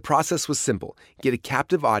 The process was simple. Get a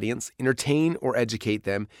captive audience, entertain or educate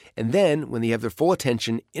them, and then, when they have their full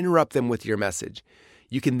attention, interrupt them with your message.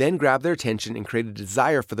 You can then grab their attention and create a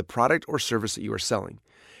desire for the product or service that you are selling.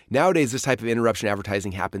 Nowadays, this type of interruption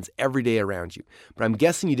advertising happens every day around you, but I'm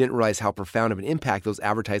guessing you didn't realize how profound of an impact those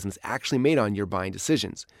advertisements actually made on your buying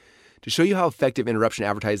decisions. To show you how effective interruption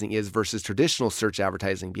advertising is versus traditional search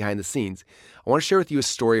advertising behind the scenes, I want to share with you a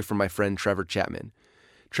story from my friend Trevor Chapman.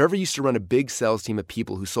 Trevor used to run a big sales team of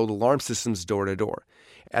people who sold alarm systems door to door.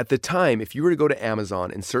 At the time, if you were to go to Amazon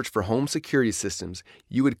and search for home security systems,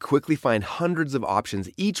 you would quickly find hundreds of options,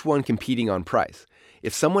 each one competing on price.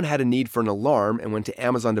 If someone had a need for an alarm and went to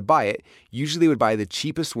Amazon to buy it, usually they would buy the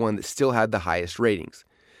cheapest one that still had the highest ratings.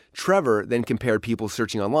 Trevor then compared people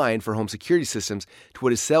searching online for home security systems to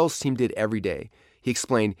what his sales team did every day. He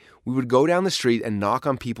explained, "We would go down the street and knock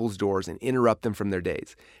on people's doors and interrupt them from their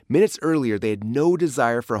days. Minutes earlier, they had no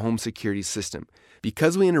desire for a home security system.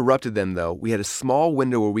 Because we interrupted them, though, we had a small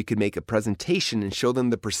window where we could make a presentation and show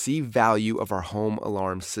them the perceived value of our home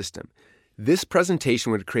alarm system. This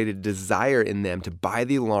presentation would create a desire in them to buy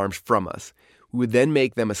the alarms from us. We would then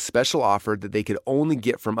make them a special offer that they could only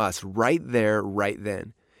get from us right there, right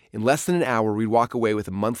then. In less than an hour, we'd walk away with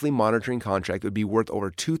a monthly monitoring contract that would be worth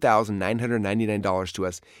over $2,999 to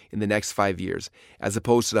us in the next 5 years, as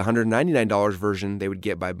opposed to the $199 version they would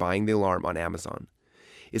get by buying the alarm on Amazon."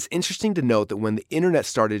 It's interesting to note that when the internet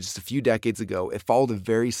started just a few decades ago, it followed a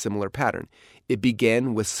very similar pattern. It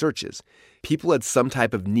began with searches. People had some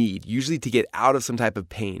type of need, usually to get out of some type of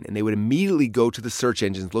pain, and they would immediately go to the search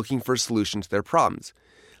engines looking for a solution to their problems.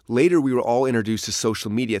 Later, we were all introduced to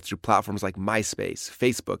social media through platforms like MySpace,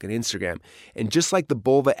 Facebook, and Instagram. And just like the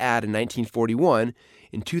Bulva ad in 1941,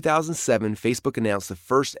 in 2007, Facebook announced the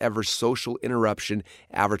first ever social interruption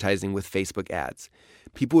advertising with Facebook ads.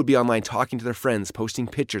 People would be online talking to their friends, posting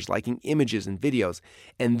pictures, liking images and videos,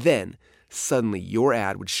 and then, suddenly, your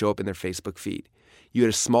ad would show up in their Facebook feed. You had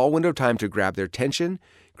a small window of time to grab their attention,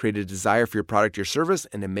 create a desire for your product or service,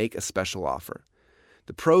 and to make a special offer.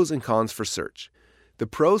 The pros and cons for search. The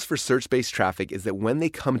pros for search-based traffic is that when they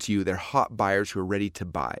come to you, they're hot buyers who are ready to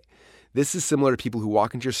buy. This is similar to people who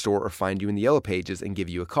walk into your store or find you in the Yellow Pages and give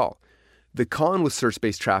you a call. The con with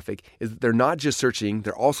search-based traffic is that they're not just searching,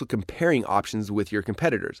 they're also comparing options with your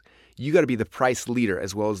competitors. You got to be the price leader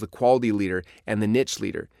as well as the quality leader and the niche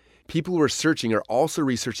leader. People who are searching are also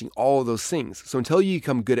researching all of those things. So until you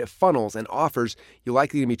become good at funnels and offers, you're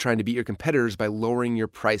likely going to be trying to beat your competitors by lowering your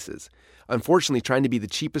prices. Unfortunately, trying to be the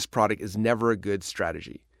cheapest product is never a good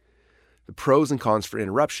strategy. The pros and cons for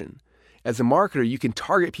interruption. As a marketer, you can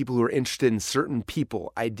target people who are interested in certain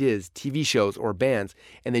people, ideas, TV shows, or bands,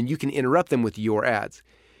 and then you can interrupt them with your ads.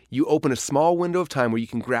 You open a small window of time where you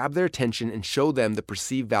can grab their attention and show them the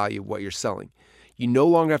perceived value of what you're selling. You no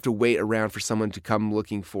longer have to wait around for someone to come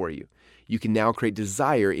looking for you. You can now create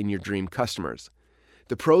desire in your dream customers.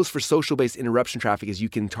 The pros for social-based interruption traffic is you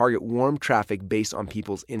can target warm traffic based on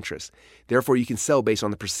people's interests. Therefore, you can sell based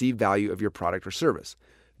on the perceived value of your product or service.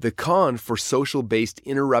 The con for social-based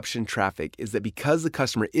interruption traffic is that because the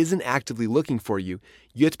customer isn't actively looking for you,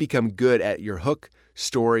 you have to become good at your hook,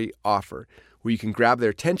 story, offer, where you can grab their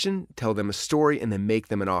attention, tell them a story, and then make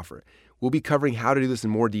them an offer. We'll be covering how to do this in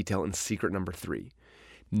more detail in secret number 3.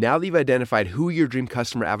 Now that you've identified who your dream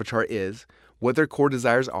customer avatar is, what their core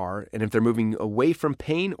desires are, and if they're moving away from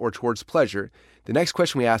pain or towards pleasure, the next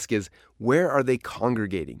question we ask is, where are they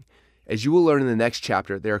congregating? As you will learn in the next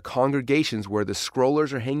chapter, there are congregations where the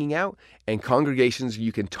scrollers are hanging out and congregations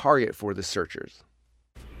you can target for the searchers.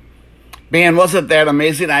 Man, wasn't that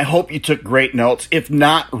amazing? I hope you took great notes. If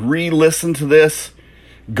not, re-listen to this.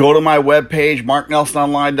 Go to my webpage,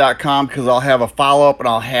 marknelsononline.com, because I'll have a follow-up and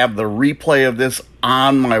I'll have the replay of this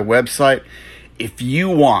on my website. If you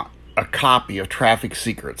want a copy of Traffic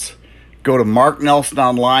Secrets, go to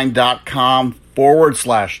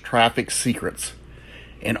marknelsononline.com/Traffic Secrets.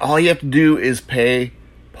 And all you have to do is pay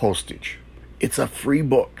postage. It's a free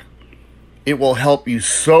book. It will help you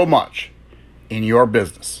so much in your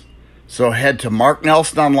business. So head to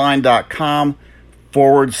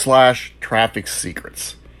marknelsononline.com/Traffic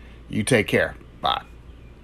Secrets. You take care.